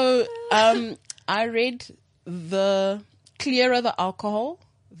 So, I read the clearer the alcohol,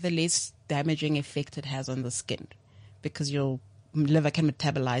 the less damaging effect it has on the skin, because your liver can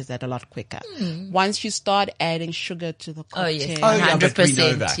metabolize that a lot quicker. Once you start adding sugar to the cocktail, yes. Oh, yeah, but we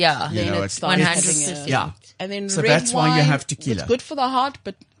know 100%, that. yeah. You then know, it it's- starts having 100%. Yeah. And then So red that's why you wine, have tequila. It's good for the heart,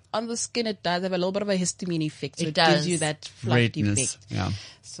 but on the skin it does have a little bit of a histamine effect. So It it does. gives you that flush Redness. effect. Yeah.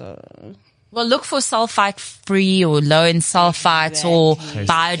 So Well, look for sulfite-free or low in sulfites or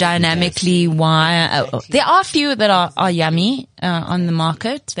biodynamically wire. There are a few that are yummy on the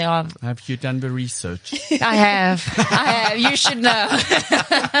market. There are. Have you done the research? I have. You should know.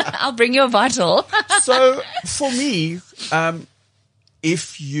 I'll bring you a bottle. So for me,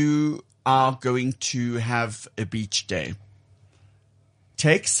 if you are going to have a beach day,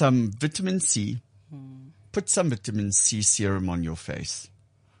 take some vitamin C, put some vitamin C serum on your face.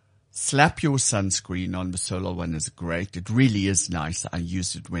 Slap your sunscreen on. The solar one is great. It really is nice. I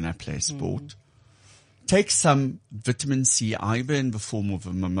use it when I play sport. Take some vitamin C either in the form of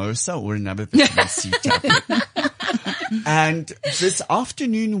a mimosa or another vitamin C tablet. And this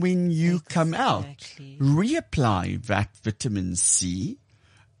afternoon when you come out, reapply that vitamin C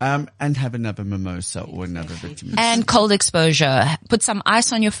and have another mimosa or another vitamin C. And cold exposure. Put some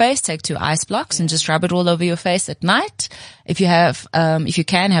ice on your face, take 2 ice blocks and just rub it all over your face at night. If you have, if you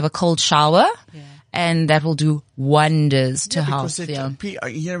can, have a cold shower and that will do wonders to help.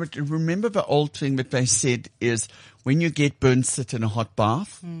 Because remember the old thing that they said is when you get burnt, sit in a hot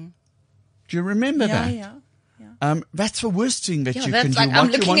bath. Do you remember that? Yeah. That's the worst thing that Yeah, you that's can do. like, I'm What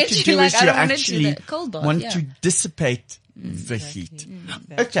you looking want at to you do like, is I you don't wanna do actually that. Cold bath, want yeah. to dissipate the heat.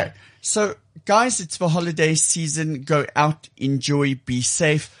 Okay. So guys, it's the holiday season. Go out, enjoy, be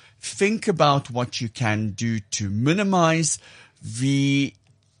safe. Think about what you can do to minimize the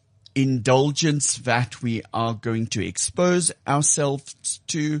indulgence that we are going to expose ourselves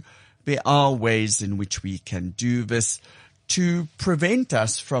to. There are ways in which we can do this to prevent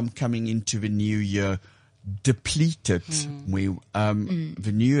us from coming into the new year depleted.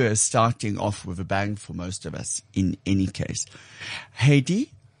 The new year is starting off with a bang for most of us in any case. Heidi,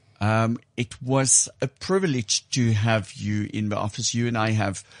 it was a privilege to have you in the office. You and I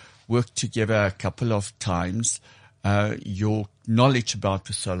have worked together a couple of times. Your knowledge about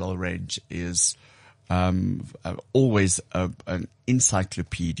the Solar Range is always an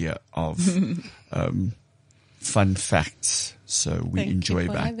encyclopedia of fun facts. So we enjoy Thank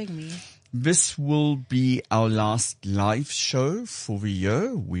you for that. having me. This will be our last live show for the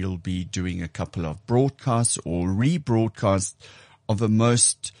year. We'll be doing a couple of broadcasts or rebroadcasts of the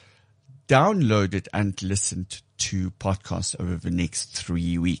most downloaded and listened to podcasts over the next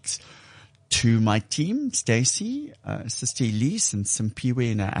 3 weeks. To my team, Stacey, Sister Elise, and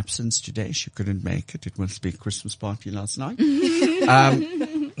Simpiwe in her absence today. She couldn't make it. It was a big Christmas party last night.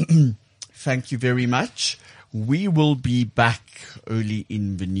 Thank you very much. We will be back early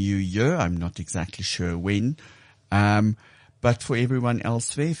in the new year. I'm not exactly sure when. But for everyone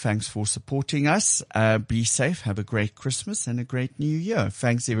else there, thanks for supporting us. Be safe. Have a great Christmas and a great new year.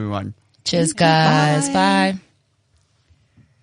 Thanks, everyone. Cheers, guys. Bye.